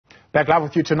Back live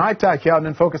with you tonight here on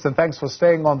In Focus, and thanks for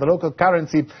staying on. The local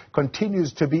currency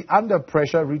continues to be under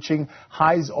pressure, reaching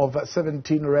highs of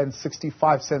 17 rand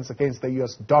 65 cents against the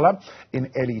US dollar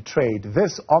in early trade.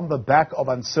 This on the back of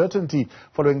uncertainty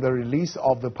following the release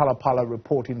of the Phala Phala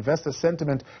report. Investor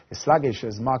sentiment is sluggish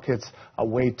as markets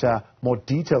await more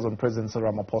details on President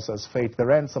Cyril Ramaphosa's fate. The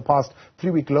rand surpassed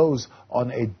 3-week lows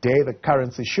on a day the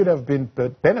currency should have been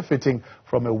benefiting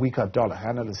from a weaker dollar.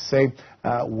 Analysts say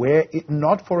were it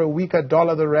not for a weaker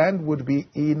dollar, the rand would be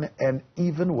in an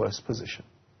even worse position.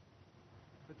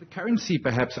 The currency,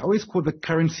 perhaps, I always call the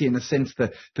currency in a sense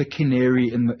the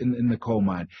canary in the coal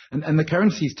mine. And the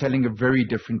currency is telling a very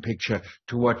different picture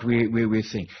to what we're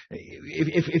seeing.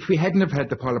 If we hadn't have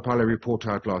had the Phala Phala report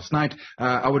out last night,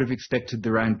 I would have expected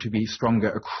the rand to be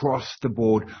stronger across the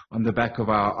board on the back of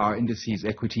our indices,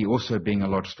 equity also being a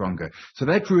lot stronger. So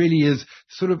that really is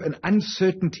sort of an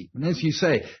uncertainty. And as you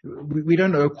say, we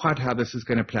don't know quite how this is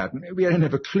going to play out. We don't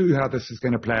have a clue how this is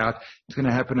going to play out. It's going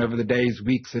to happen over the days,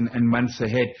 weeks and months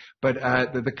ahead. But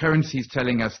the currency is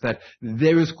telling us that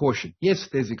there is caution. Yes,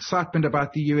 there's excitement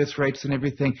about the US rates and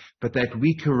everything, but that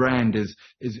weaker rand is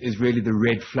really the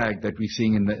red flag that we're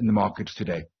seeing in the markets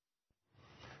today.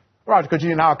 Right,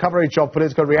 continue now our coverage of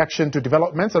political reaction to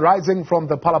developments arising from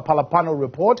the Phala Phala panel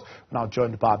report. We're now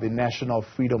joined by the National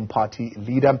Freedom Party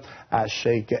leader,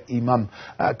 Shaik Emam.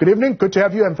 Good evening, good to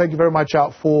have you, and thank you very much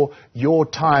for your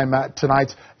time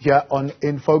tonight here on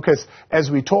In Focus.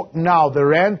 As we talk now, the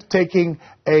rand taking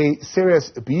a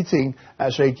serious beating,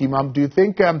 Shaik Emam. Do you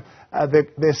think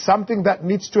there's something that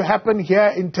needs to happen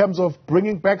here in terms of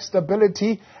bringing back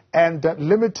stability and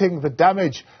limiting the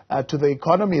damage to the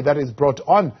economy that is brought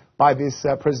on by this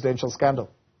presidential scandal?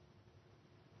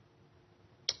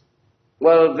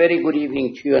 Well, very good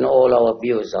evening to you and all our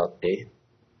viewers out there.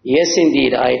 Yes,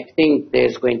 indeed, I think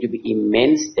there's going to be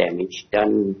immense damage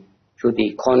done to the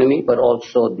economy, but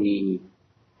also the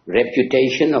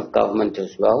reputation of government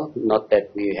as well. Not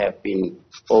that we have been,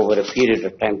 over a period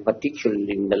of time,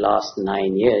 particularly in the last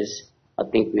 9 years, I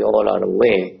think we all are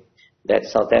aware that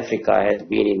South Africa has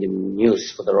been in the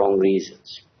news for the wrong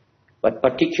reasons. But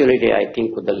particularly, I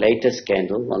think, with the latest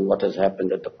scandal on what has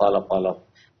happened at the Phala Phala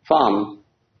farm,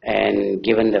 and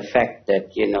given the fact that,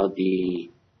 the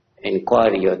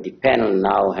inquiry or the panel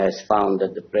now has found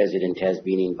that the president has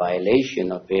been in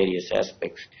violation of various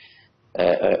aspects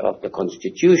of the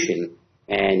Constitution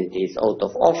and his oath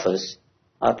of office,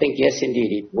 I think, yes,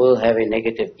 indeed, it will have a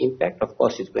negative impact. Of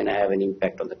course, it's going to have an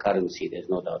impact on the currency. There's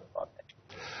no doubt about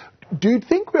that. Do you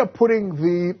think we are putting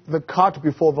the cart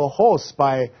before the horse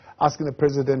by asking the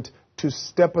president to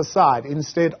step aside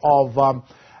instead of,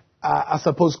 I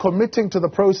suppose, committing to the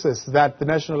process that the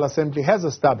National Assembly has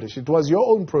established? It was your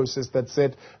own process that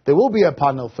said there will be a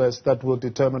panel first that will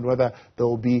determine whether there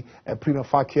will be a prima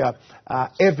facie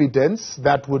evidence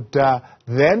that would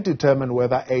then determine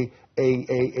whether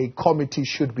a committee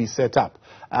should be set up.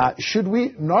 Should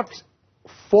we not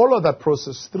follow that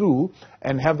process through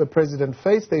and have the president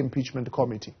face the impeachment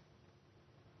committee?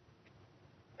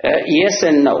 Yes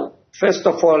and no. First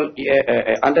of all,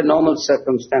 under normal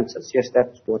circumstances, yes,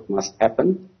 that's what must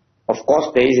happen. Of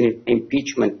course, there is an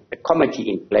impeachment committee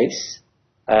in place.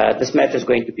 This matter is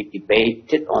going to be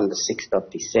debated on the 6th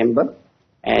of December.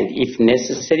 And if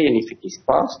necessary, and if it is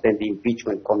passed, then the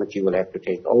impeachment committee will have to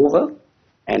take over.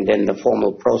 And then the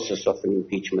formal process of an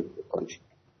impeachment will continue.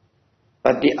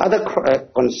 But the other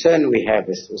concern we have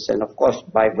is this, and of course,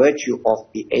 by virtue of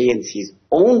the ANC's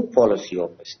own policy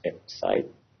of a step aside,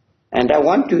 and I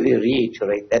want to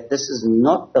reiterate that this is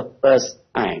not the first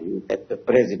time that the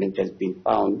president has been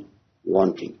found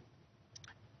wanting.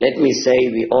 Let me say,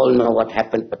 we all know what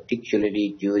happened,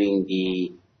 particularly during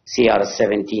the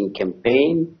CR17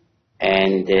 campaign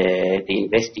and the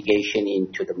investigation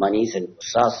into the monies in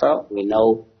Kusasa. We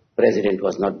know the president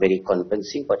was not very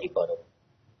convincing, but he got over.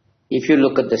 If you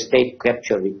look at the state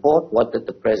capture report, what did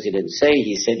the president say?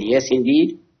 He said, yes,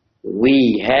 indeed,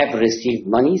 we have received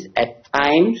monies. At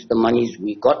times, the monies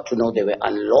we got to know they were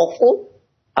unlawful.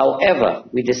 However,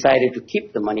 we decided to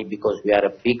keep the money because we are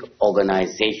a big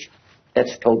organization.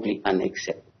 That's totally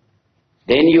unacceptable.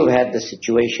 Then you had the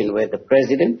situation where the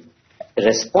president,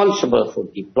 responsible for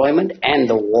deployment and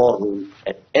the war room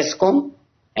at ESCOM,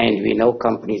 and we know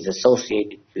companies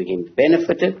associated to him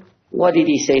benefited. What did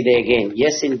he say there again?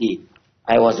 Yes, indeed.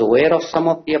 I was aware of some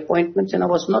of the appointments and I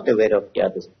was not aware of the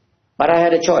others. But I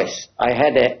had a choice. I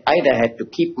had either had to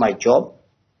keep my job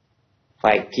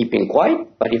by keeping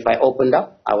quiet, but if I opened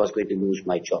up, I was going to lose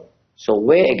my job. So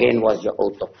where again was your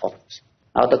oath of office?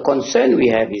 Now the concern we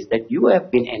have is that you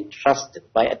have been entrusted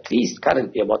by at least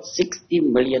currently about 60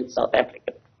 million South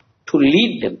Africans to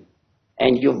lead them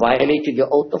and you violated your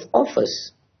oath of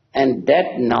office. And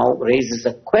that now raises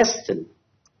a question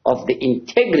of the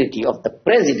integrity of the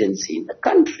presidency in the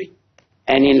country.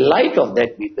 And in light of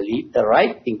that, we believe the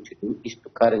right thing to do is to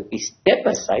currently step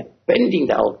aside pending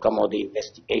the outcome of the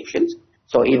investigations,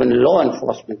 so even law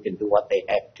enforcement can do what they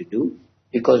have to do,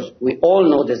 because we all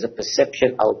know there's a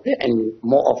perception out there, and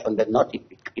more often than not,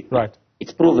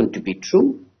 it's proven to be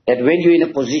true, that when you're in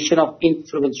a position of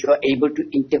influence, you are able to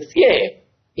interfere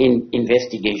in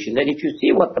investigation. And if you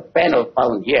see what the panel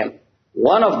found here,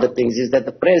 one of the things is that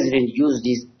the president used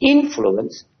his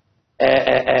influence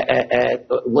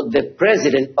with the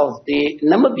president of the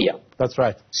Namibia. That's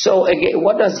right. So again,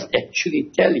 what does it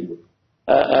actually tell you?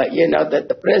 That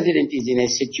the president is in a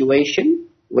situation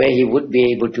where he would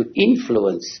be able to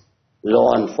influence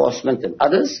law enforcement and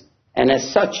others, and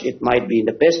as such, it might be in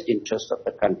the best interest of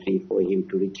the country for him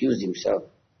to recuse himself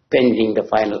pending the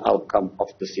final outcome of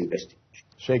this investigation.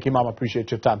 Shaik Emam, appreciate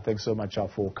your time. Thanks so much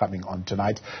for coming on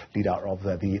tonight. Leader of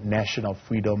the National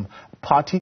Freedom Party.